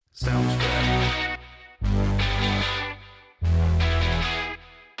Sounds good.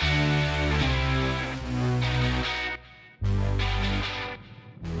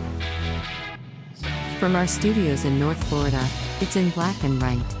 From our studios in North Florida, it's In Black and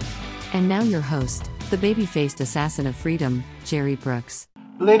White. And now your host, the baby-faced assassin of freedom, Jerry Brooks.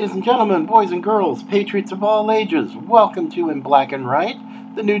 Ladies and gentlemen, boys and girls, patriots of all ages, welcome to In Black and White,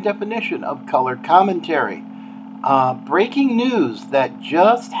 the new definition of color commentary. Breaking news that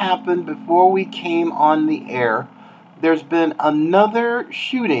just happened before we came on the air. There's been another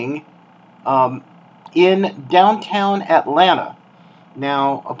shooting in downtown Atlanta.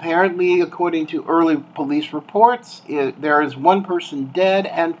 Now, apparently, according to early police reports, there is one person dead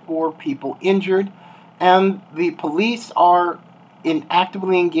and 4 people injured, and the police are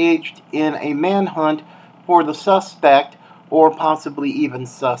actively engaged in a manhunt for the suspect, or possibly even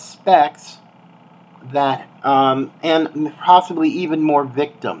suspects, and possibly even more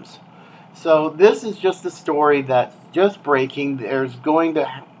victims. So this is just a story that's just breaking. There's going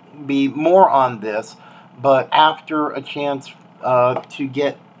to be more on this, but after a chance to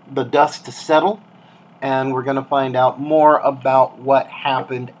get the dust to settle, and we're going to find out more about what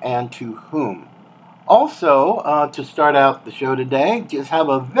happened and to whom. Also, to start out the show today, just have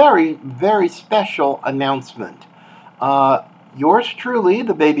a very, very special announcement. Yours truly,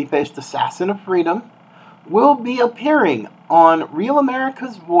 the baby-faced assassin of freedom, will be appearing on Real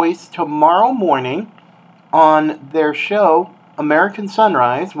America's Voice tomorrow morning on their show, American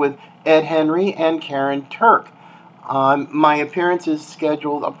Sunrise, with Ed Henry and Karen Turk. My appearance is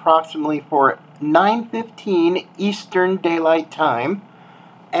scheduled approximately for 9:15 Eastern Daylight Time,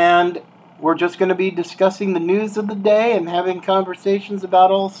 and we're just going to be discussing the news of the day and having conversations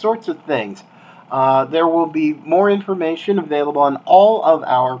about all sorts of things. There will be more information available on all of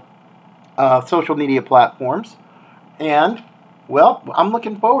our social media platforms, and, well, I'm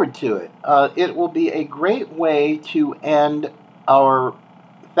looking forward to it. It will be a great way to end our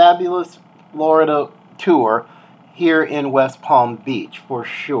fabulous Florida tour here in West Palm Beach, for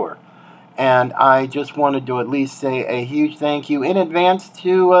sure. And I just wanted to at least say a huge thank you in advance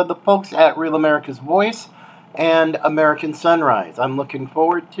to the folks at Real America's Voice and American Sunrise. I'm looking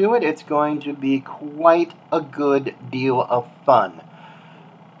forward to it. It's going to be quite a good deal of fun.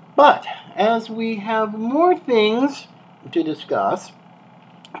 But as we have more things to discuss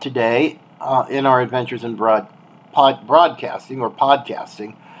today in our adventures in broadcasting or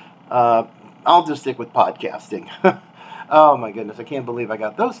podcasting, I'll just stick with podcasting. Oh my goodness, I can't believe I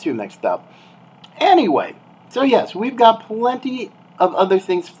got those two mixed up. Anyway, so yes, we've got plenty of other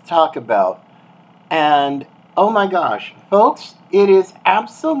things to talk about. And oh my gosh, folks, it is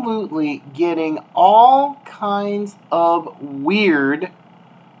absolutely getting all kinds of weird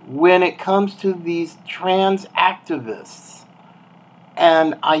when it comes to these trans activists.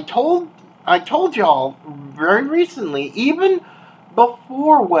 And I told y'all very recently, even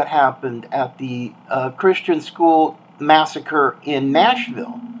before what happened at the Christian school massacre in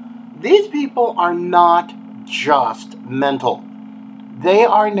Nashville, these people are not just mental. They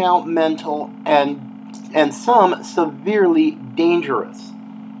are now mental and some severely dangerous.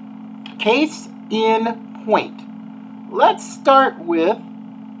 Case in point. Let's start with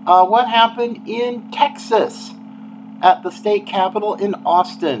what happened in Texas at the state capitol in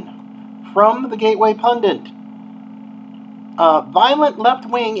Austin. From the Gateway Pundit. Violent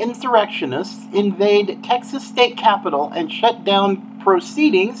left-wing insurrectionists invade Texas state capitol and shut down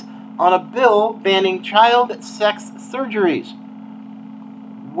proceedings on a bill banning child sex surgeries.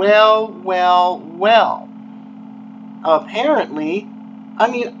 Well. Apparently,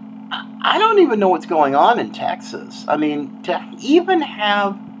 I don't even know what's going on in Texas. To even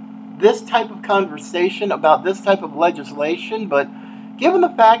have this type of conversation about this type of legislation, but given the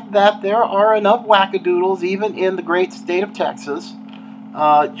fact that there are enough wackadoodles even in the great state of Texas,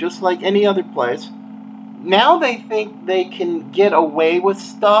 just like any other place, now they think they can get away with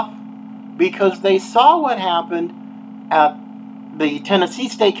stuff because they saw what happened at the Tennessee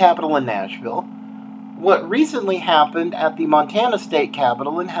state capitol in Nashville, what recently happened at the Montana state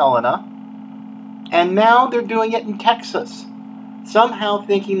capitol in Helena, and now they're doing it in Texas. Somehow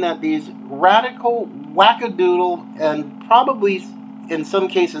thinking that these radical wackadoodle and probably in some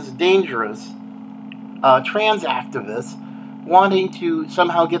cases dangerous trans activists wanting to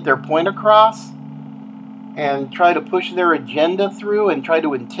somehow get their point across and try to push their agenda through and try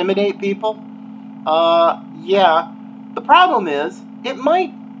to intimidate people. The problem is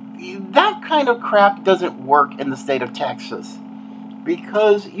that kind of crap doesn't work in the state of Texas,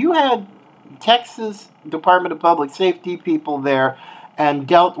 because you had Texas Department of Public Safety people there and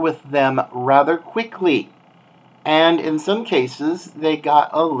dealt with them rather quickly. And in some cases, they got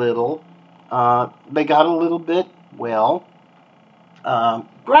a little bit, well,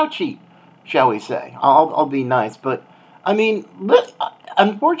 grouchy, shall we say. I'll be nice, but I mean,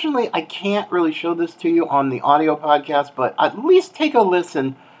 unfortunately, I can't really show this to you on the audio podcast, but at least take a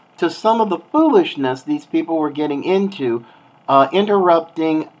listen to some of the foolishness these people were getting into,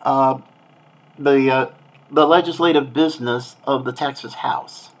 interrupting the legislative business of the Texas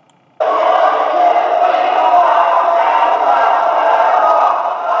House.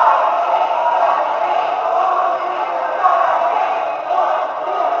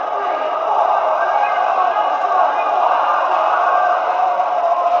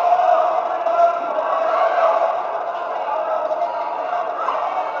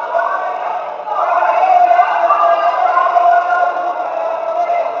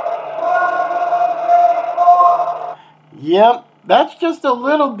 Yep, that's just a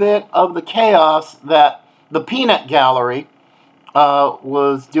little bit of the chaos that the peanut gallery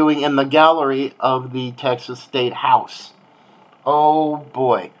was doing in the gallery of the Texas State House. Oh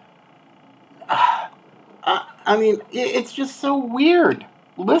boy. I mean, it's just so weird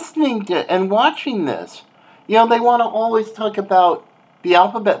listening to and watching this. You know, they want to always talk about, the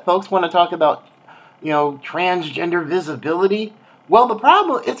alphabet folks want to talk about, transgender visibility. Well, the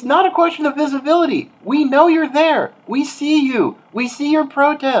problem, it's not a question of visibility. We know you're there. We see you. We see your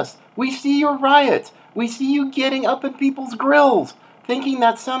protests. We see your riots. We see you getting up in people's grills, thinking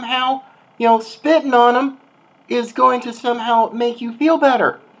that somehow, spitting on them is going to somehow make you feel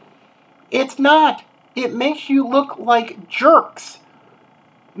better. It's not. It makes you look like jerks.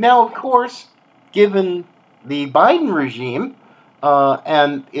 Now, of course, given the Biden regime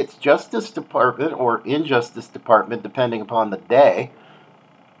and its Justice Department or Injustice Department, depending upon the day,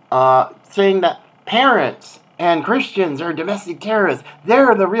 saying that parents and Christians are domestic terrorists,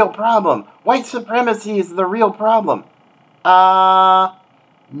 they're the real problem. White supremacy is the real problem. No,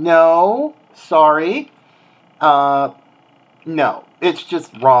 sorry. No, it's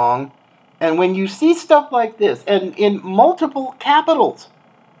just wrong. And when you see stuff like this, and in multiple capitals,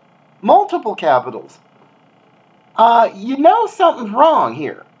 you know something's wrong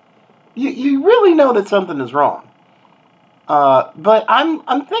here. You really know that something is wrong. But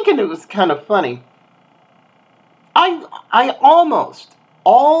I'm thinking it was kind of funny. I almost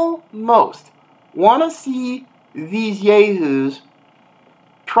want to see these yahoos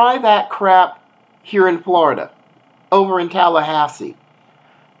try that crap here in Florida, over in Tallahassee.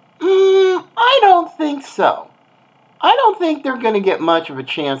 I don't think so. I don't think they're going to get much of a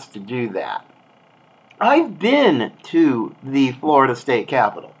chance to do that. I've been to the Florida State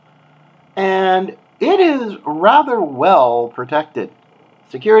Capitol, and it is rather well protected.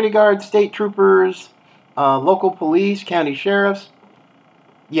 Security guards, state troopers, local police, county sheriffs.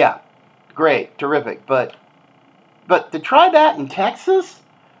 Yeah, great, terrific. But to try that in Texas?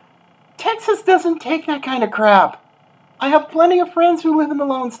 Texas doesn't take that kind of crap. I have plenty of friends who live in the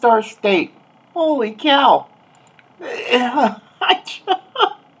Lone Star State. Holy cow.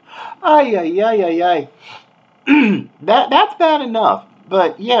 Ay. That's bad enough.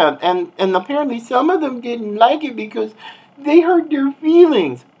 But yeah, and apparently some of them didn't like it because they hurt their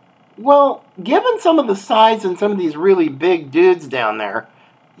feelings. Well, given some of the size and some of these really big dudes down there,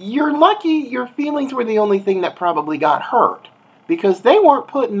 you're lucky your feelings were the only thing that probably got hurt, because they weren't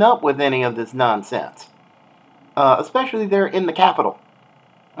putting up with any of this nonsense. Especially there in the Capitol.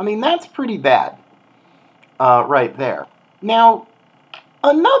 I mean, that's pretty bad. Right there. Now,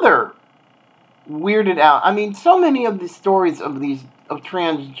 another weirded out. I mean, so many of the stories of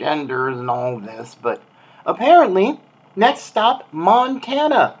transgenders and all this, but apparently, next stop,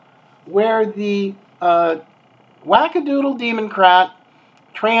 Montana, where the wackadoodle democrat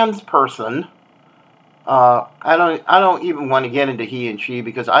trans person. I don't even want to get into he and she,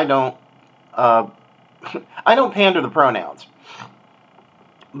 because I don't pander the pronouns.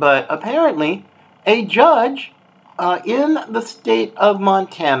 But apparently, a judge in the state of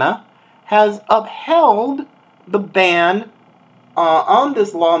Montana has upheld the ban on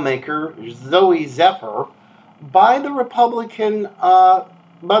this lawmaker, Zoe Zephyr, by the Republican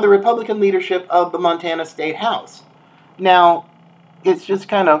leadership of the Montana State House. Now, it's just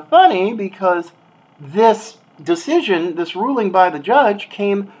kind of funny because this decision, this ruling by the judge,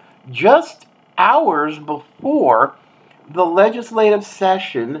 came just hours before the legislative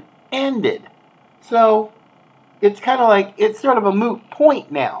session ended. So, it's kind of like, it's sort of a moot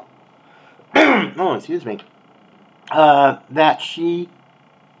point now. Oh, excuse me. That she,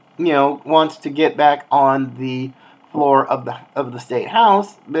 wants to get back on the floor of the State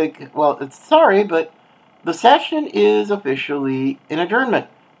House. Well, it's sorry, but the session is officially in adjournment.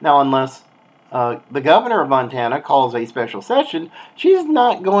 Now, unless the governor of Montana calls a special session, she's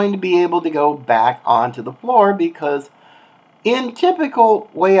not going to be able to go back onto the floor because in typical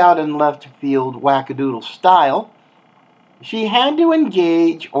way out in left field wackadoodle style, she had to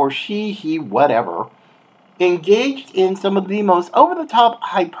engage, or she, he, whatever, engaged in some of the most over-the-top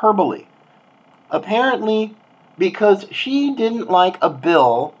hyperbole. Apparently, because she didn't like a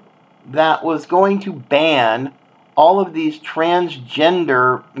bill that was going to ban all of these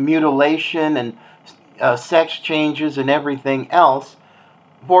transgender mutilation and sex changes and everything else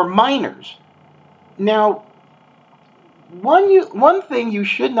for minors. Now, one thing you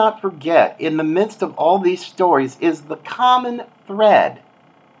should not forget in the midst of all these stories is the common thread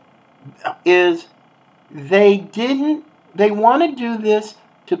is they want to do this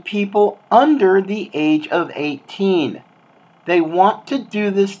to people under the age of 18. They want to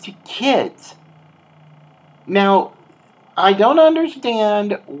do this to kids. Now, I don't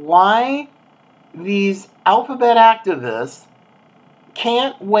understand why these alphabet activists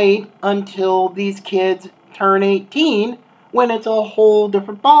can't wait until these kids turn 18 when it's a whole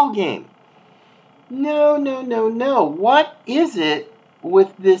different ballgame. No. What is it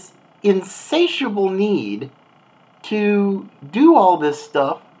with this insatiable need to do all this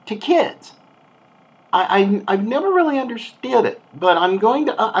stuff to kids? I've never really understood it, but I'm going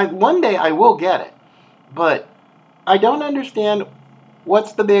to. One day I will get it, but I don't understand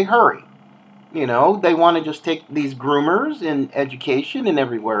what's the big hurry. You know, they want to just take these groomers in education and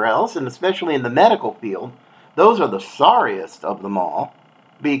everywhere else, and especially in the medical field. Those are the sorriest of them all,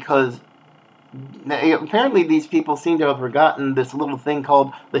 because apparently these people seem to have forgotten this little thing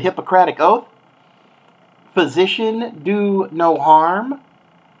called the Hippocratic Oath. Physician, do no harm.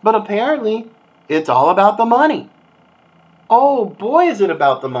 But apparently, it's all about the money. Oh, boy, is it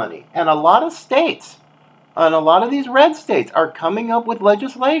about the money. And a lot of states, and a lot of these red states, are coming up with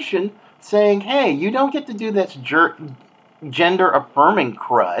legislation saying, hey, you don't get to do this gender-affirming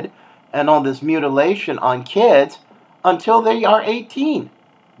crud and all this mutilation on kids until they are 18.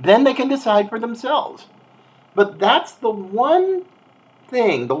 Then they can decide for themselves. But that's the one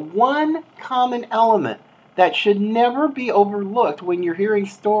thing, the one common element that should never be overlooked when you're hearing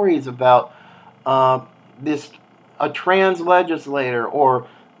stories about a trans legislator or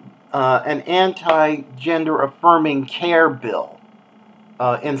an anti-gender affirming care bill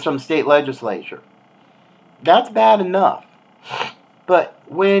in some state legislature. That's bad enough. But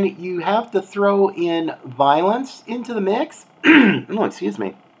when you have to throw in violence into the mix, excuse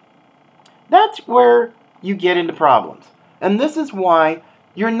me, that's where you get into problems. And this is why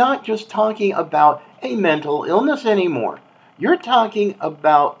you're not just talking about a mental illness anymore. You're talking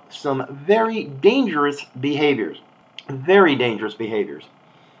about some very dangerous behaviors. Very dangerous behaviors.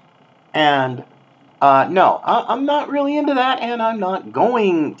 And no, I'm not really into that, and I'm not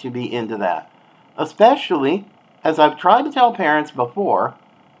going to be into that. Especially, as I've tried to tell parents before,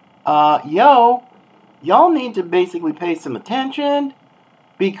 y'all need to basically pay some attention,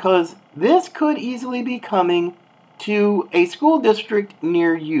 because this could easily be coming to a school district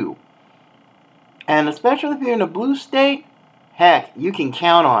near you. And especially if you're in a blue state, heck, you can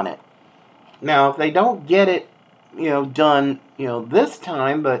count on it. Now, if they don't get it, done, this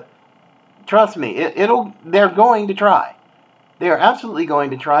time, but trust me, they're going to try. They are absolutely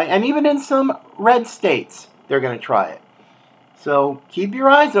going to try, and even in some red states, they're going to try it. So keep your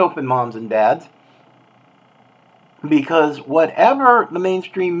eyes open, moms and dads, because whatever the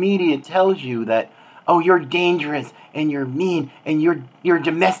mainstream media tells you that, oh, you're dangerous and you're mean and you're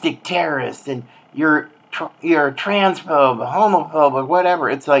domestic terrorist and you're a transphobe, a homophobe, or whatever,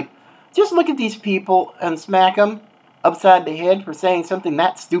 it's like, just look at these people and smack them upside the head for saying something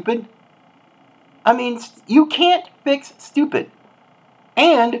that stupid. I mean, you can't fix stupid.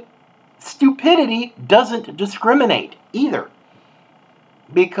 And stupidity doesn't discriminate either.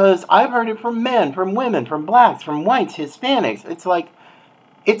 Because I've heard it from men, from women, from blacks, from whites, Hispanics. It's like,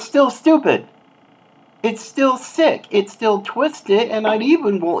 it's still stupid. It's still sick. It's still twisted. And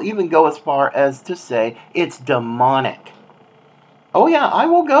will even go as far as to say it's demonic. Oh yeah, I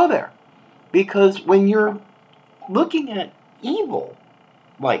will go there. Because when you're looking at evil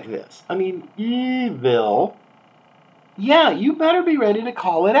like this, evil, yeah, you better be ready to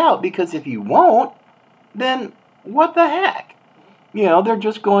call it out. Because if you won't, then what the heck? They're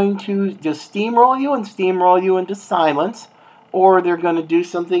just going to just steamroll you into silence, or they're going to do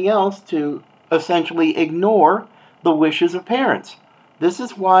something else to essentially ignore the wishes of parents. This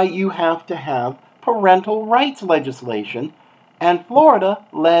is why you have to have parental rights legislation, and Florida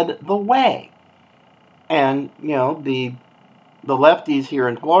led the way. And, the lefties here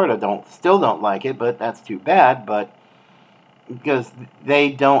in Florida still don't like it, but that's too bad, but because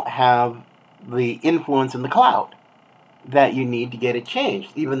they don't have the influence in the cloud that you need to get it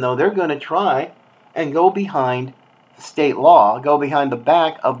changed, even though they're going to try and go behind state law, go behind the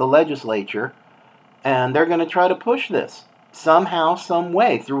back of the legislature, and they're going to try to push this somehow, some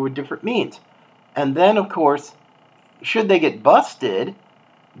way, through a different means. And then, of course, should they get busted,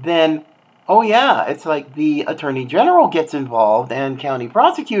 then, oh yeah, it's like the Attorney General gets involved and county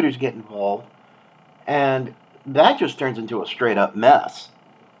prosecutors get involved, and that just turns into a straight-up mess.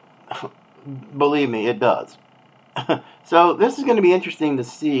 Believe me, it does. So this is going to be interesting to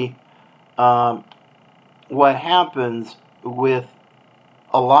see what happens with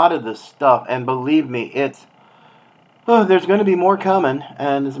a lot of this stuff. And believe me, there's going to be more coming.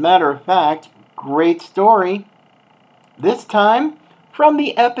 And as a matter of fact, great story. This time from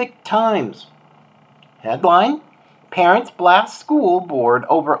the Epic Times. Headline: Parents blast school board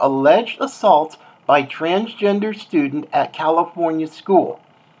over alleged assaults by transgender student at California school.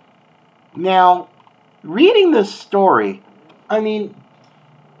 Now, reading this story, I mean,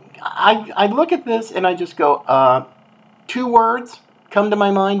 I look at this and I just go, two words come to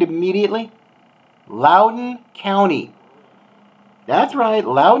my mind immediately. Loudoun County. That's right,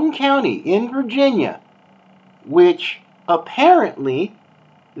 Loudoun County in Virginia, which apparently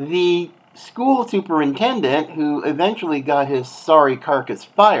the school superintendent, who eventually got his sorry carcass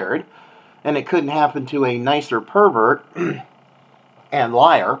fired, and it couldn't happen to a nicer pervert and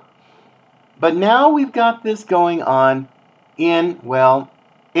liar. But now we've got this going on in, well,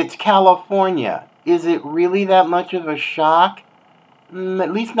 it's California. Is it really that much of a shock?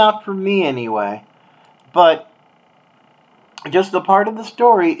 At least not for me anyway. But just the part of the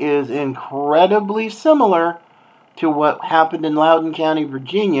story is incredibly similar to what happened in Loudoun County,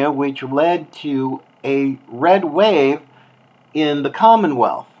 Virginia, which led to a red wave in the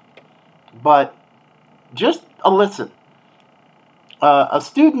Commonwealth. But just a listen. A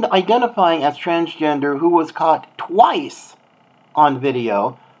student identifying as transgender who was caught twice on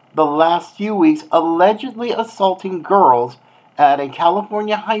video the last few weeks allegedly assaulting girls at a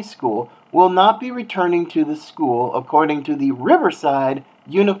California high school will not be returning to the school, according to the Riverside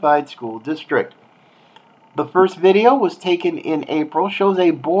Unified School District. The first video was taken in April, shows a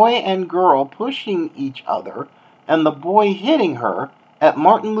boy and girl pushing each other and the boy hitting her at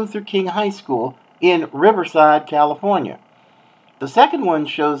Martin Luther King High School in Riverside, California. The second one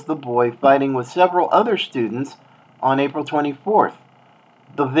shows the boy fighting with several other students on April 24th.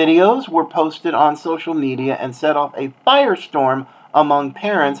 The videos were posted on social media and set off a firestorm among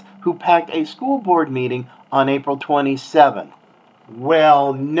parents who packed a school board meeting on April 27th.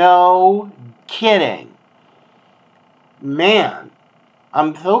 Well, no kidding. Man,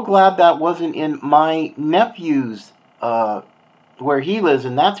 I'm so glad that wasn't in my nephew's, where he lives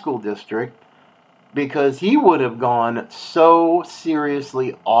in that school district, because he would have gone so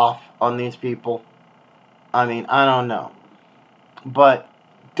seriously off on these people. I mean, I don't know. But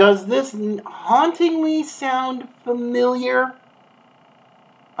does this hauntingly sound familiar?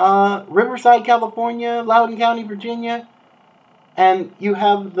 Riverside, California, Loudoun County, Virginia. And you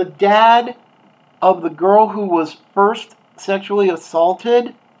have the dad of the girl who was first sexually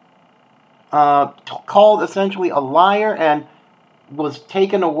assaulted, called essentially a liar and was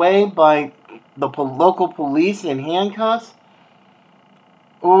taken away by the local police in handcuffs.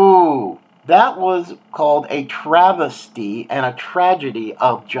 Ooh, that was called a travesty and a tragedy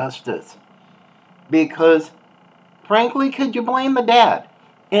of justice. Because, frankly, could you blame the dad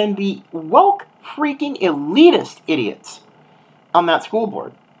and the woke freaking elitist idiots on that school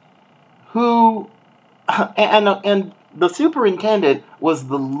board who, and the superintendent was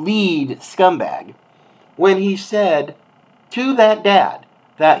the lead scumbag when he said to that dad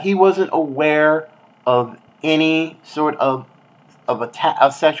that he wasn't aware of any sort of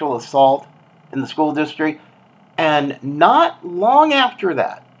a sexual assault in the school district. And not long after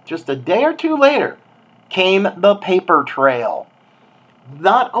that, just a day or two later, came the paper trail.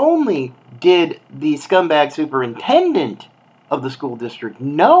 Not only did the scumbag superintendent of the school district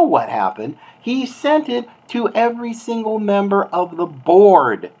know what happened, he sent it to every single member of the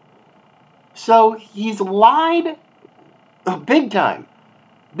board. So he's lied big time.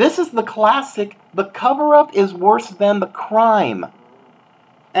 This is the classic, the cover-up is worse than the crime.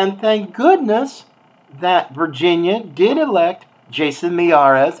 And thank goodness that Virginia did elect Jason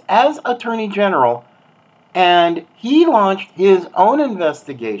Miyares as Attorney General, and he launched his own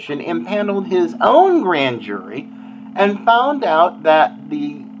investigation, impaneled his own grand jury, and found out that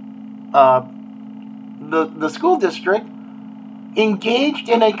the school district engaged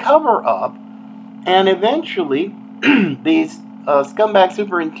in a cover-up, and eventually the scumbag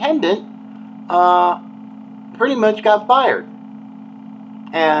superintendent pretty much got fired.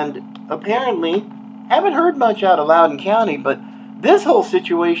 And apparently, haven't heard much out of Loudoun County, but this whole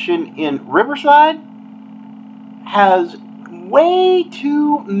situation in Riverside has way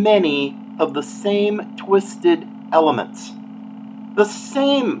too many of the same twisted elements. The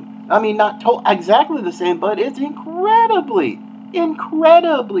same, I mean, not exactly the same, but it's incredibly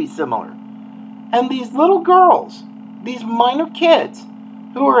similar. And these little girls, these minor kids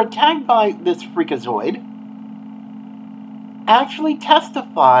who are attacked by this freakazoid, actually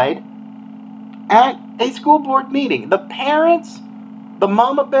testified at a school board meeting. The parents, the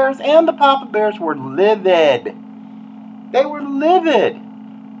mama bears and the papa bears were livid. They were livid.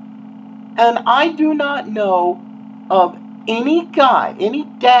 And I do not know of any guy, any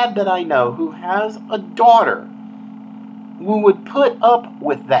dad that I know who has a daughter who would put up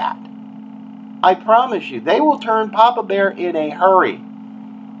with that. I promise you, they will turn Papa Bear in a hurry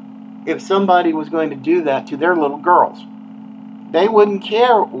if somebody was going to do that to their little girls. They wouldn't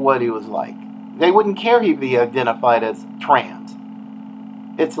care what he was like. They wouldn't care if he identified as trans.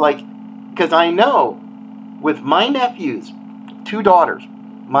 It's like, because I know with my nephews, 2 daughters,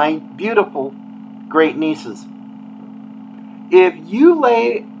 my beautiful great nieces, if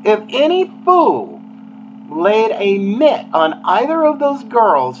any fool laid a mitt on either of those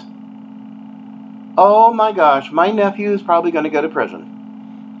girls, oh my gosh, my nephew is probably going to go to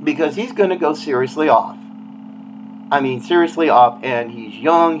prison. Because he's going to go seriously off. I mean, seriously off, and he's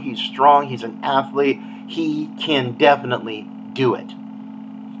young, he's strong, he's an athlete. He can definitely do it.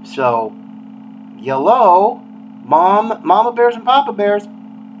 So, hello, mama bears and papa bears,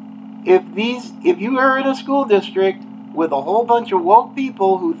 if you are in a school district with a whole bunch of woke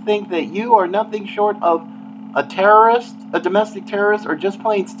people who think that you are nothing short of a terrorist, a domestic terrorist, or just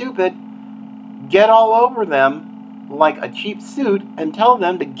plain stupid, get all over them like a cheap suit and tell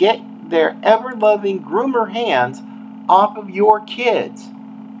them to get their ever-loving groomer hands off of your kids.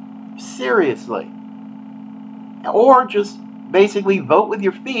 Seriously. Or just basically vote with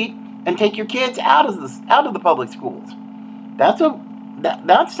your feet and take your kids out of the public schools. That's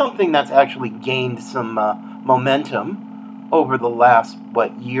something that's actually gained some momentum over the last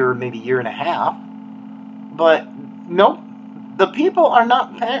year, maybe year and a half. But nope, the people are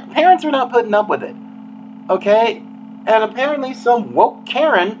not. Parents are not putting up with it. Okay, and apparently some woke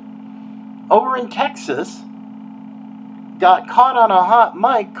Karen over in Texas got caught on a hot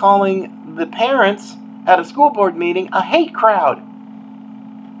mic calling the parents at a school board meeting a hate crowd.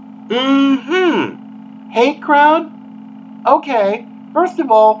 Hate crowd? Okay, first of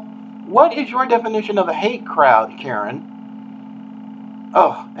all, what is your definition of a hate crowd, Karen?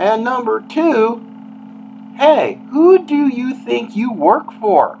 Oh, and number 2, hey, who do you think you work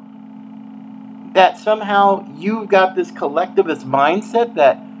for? That somehow you've got this collectivist mindset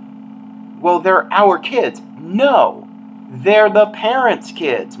that, well, they're our kids. No, they're the parents'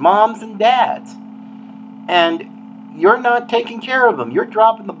 kids, moms and dads. And you're not taking care of them. You're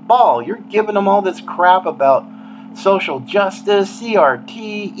dropping the ball. You're giving them all this crap about social justice,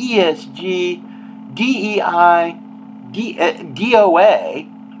 CRT, ESG, DEI, DOA,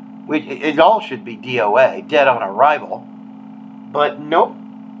 which it all should be DOA, dead on arrival. But nope.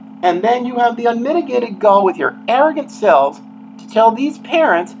 And then you have the unmitigated gall with your arrogant selves to tell these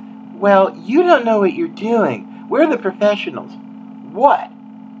parents, well, you don't know what you're doing. We're the professionals. What?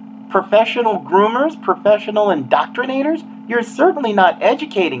 Professional groomers? Professional indoctrinators? You're certainly not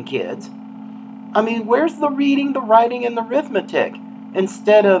educating kids. I mean, where's the reading, the writing, and the arithmetic?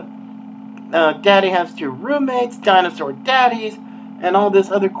 Instead of daddy has 2 roommates, dinosaur daddies, and all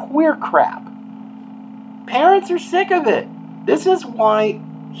this other queer crap. Parents are sick of it. This is why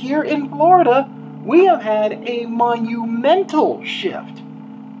here in Florida, we have had a monumental shift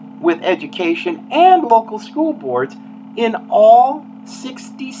with education and local school boards in all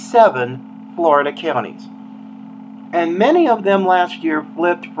 67 Florida counties. And many of them last year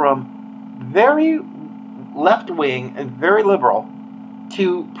flipped from very left-wing and very liberal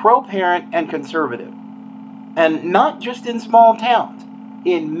to pro-parent and conservative. And not just in small towns,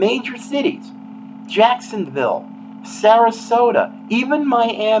 in major cities, Jacksonville, Sarasota, even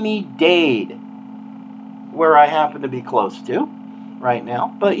Miami-Dade, where I happen to be close to right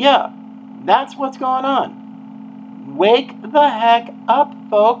now. But yeah, that's what's going on. Wake the heck up,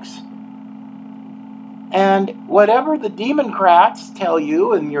 folks. And whatever the Democrats tell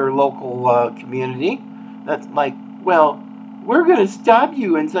you in your local community, that's like, well, we're going to stop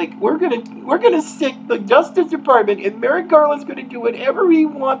you. And it's like, we're going to stick the Justice Department, and Merrick Garland's going to do whatever he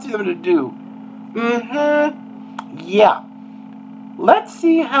wants them to do. Yeah. Let's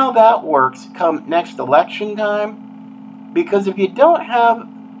see how that works come next election time. Because if you don't have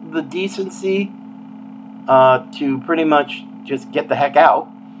the decency to pretty much just get the heck out,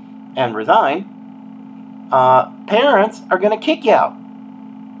 and resign, parents are going to kick you out.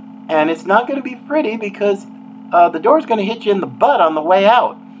 And it's not going to be pretty because the door's going to hit you in the butt on the way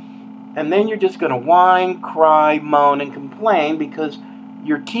out. And then you're just going to whine, cry, moan, and complain because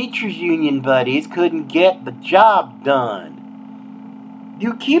your teachers' union buddies couldn't get the job done.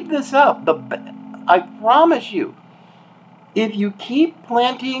 You keep this up, I promise you, if you keep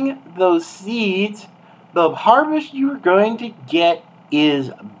planting those seeds, the harvest you're going to get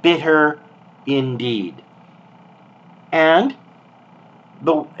is bitter indeed. And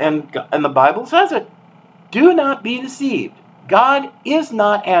the Bible says it. Do not be deceived. God is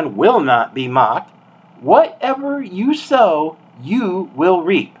not and will not be mocked. Whatever you sow, you will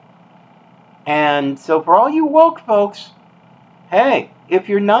reap. And so for all you woke folks, hey, if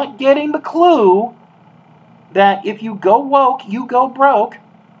you're not getting the clue that if you go woke, you go broke,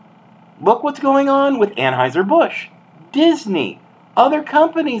 look what's going on with Anheuser-Busch, Disney, other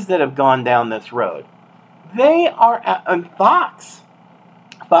companies that have gone down this road. They are at Fox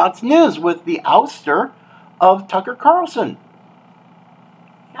News with the ouster of Tucker Carlson.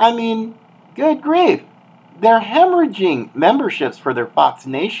 I mean, good grief. They're hemorrhaging memberships for their Fox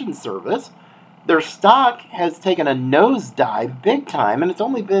Nation service. Their stock has taken a nosedive big time, and it's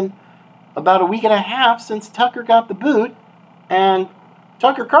only been about a week and a half since Tucker got the boot. And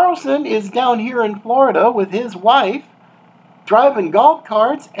Tucker Carlson is down here in Florida with his wife, driving golf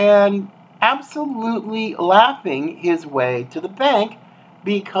carts and absolutely laughing his way to the bank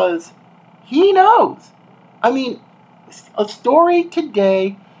because he knows. I mean, a story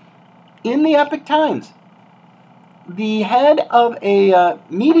today in the Epic Times. The head of a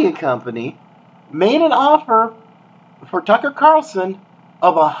media company made an offer for Tucker Carlson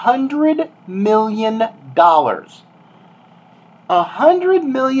of $100 million. $100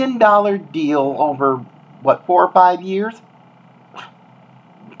 million deal over, 4 or 5 years?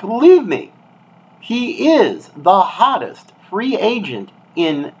 Believe me, he is the hottest free agent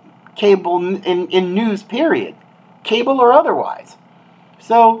in cable, in news, period. Cable or otherwise.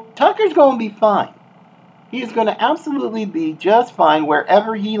 So, Tucker's going to be fine. He is going to absolutely be just fine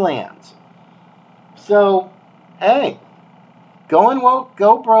wherever he lands. So, hey, going broke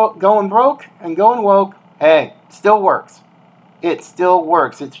and going woke, hey, still works. It still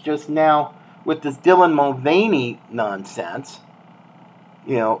works. It's just now with this Dylan Mulvaney nonsense.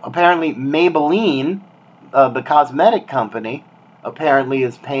 You know, apparently Maybelline, the cosmetic company, apparently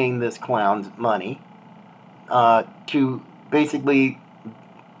is paying this clown's money to basically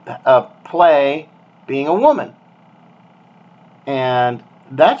play being a woman. And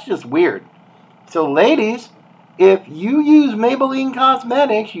that's just weird. So ladies, if you use Maybelline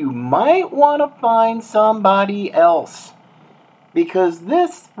Cosmetics, you might want to find somebody else. Because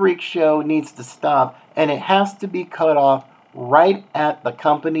this freak show needs to stop, and it has to be cut off right at the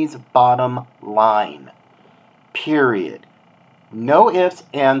company's bottom line. Period. No ifs,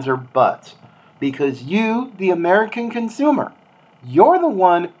 ands, or buts. Because you, the American consumer, you're the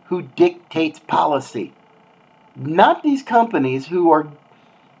one who dictates policy. Not these companies who are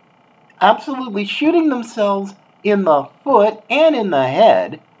absolutely shooting themselves in the foot and in the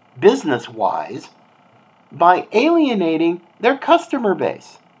head, business-wise, by alienating their customer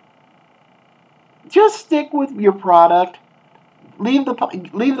base. Just stick with your product. Leave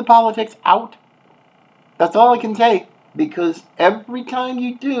the politics out. That's all I can say. Because every time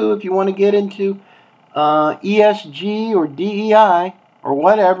you do, if you want to get into ESG or DEI or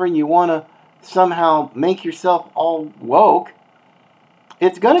whatever, and you want to somehow make yourself all woke,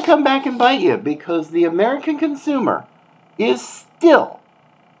 it's going to come back and bite you, because the American consumer is still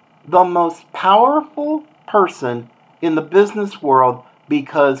the most powerful person in the business world,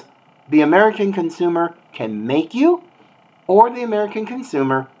 because the American consumer can make you, or the American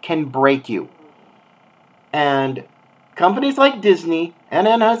consumer can break you. And companies like Disney and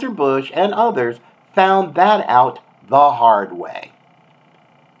Anheuser-Busch and others found that out the hard way.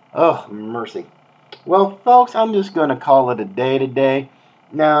 Oh, mercy. Well, folks, I'm just going to call it a day today.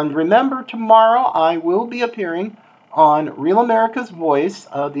 Now, remember, tomorrow I will be appearing on Real America's Voice,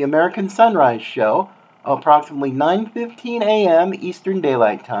 the American Sunrise Show, approximately 9:15 a.m. Eastern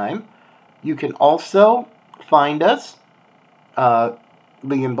Daylight Time. You can also find us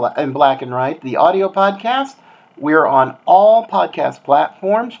in Black and Right, the audio podcast. We're on all podcast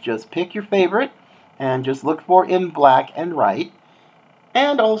platforms. Just pick your favorite and just look for In Black and Right.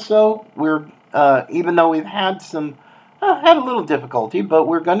 And also, we're even though we've had had a little difficulty, but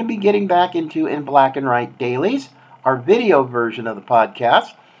we're going to be getting back into In Black and Right Dailies, our video version of the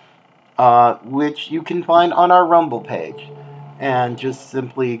podcast, which you can find on our Rumble page. And just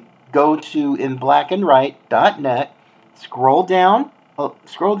simply go to inblackandright.net, scroll down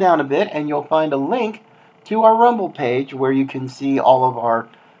scroll down a bit and you'll find a link to our Rumble page where you can see all of our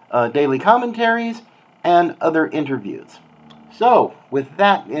daily commentaries and other interviews. So, with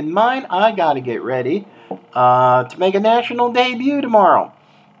that in mind, I got to get ready to make a national debut tomorrow.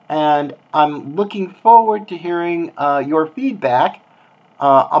 And I'm looking forward to hearing your feedback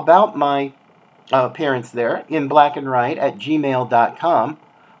about my appearance there in black and white at gmail.com.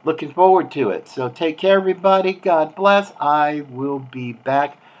 Looking forward to it. So take care, everybody. God bless. I will be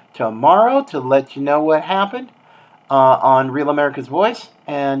back tomorrow to let you know what happened on Real America's Voice.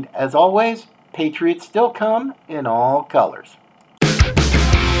 And as always, Patriots still come in all colors.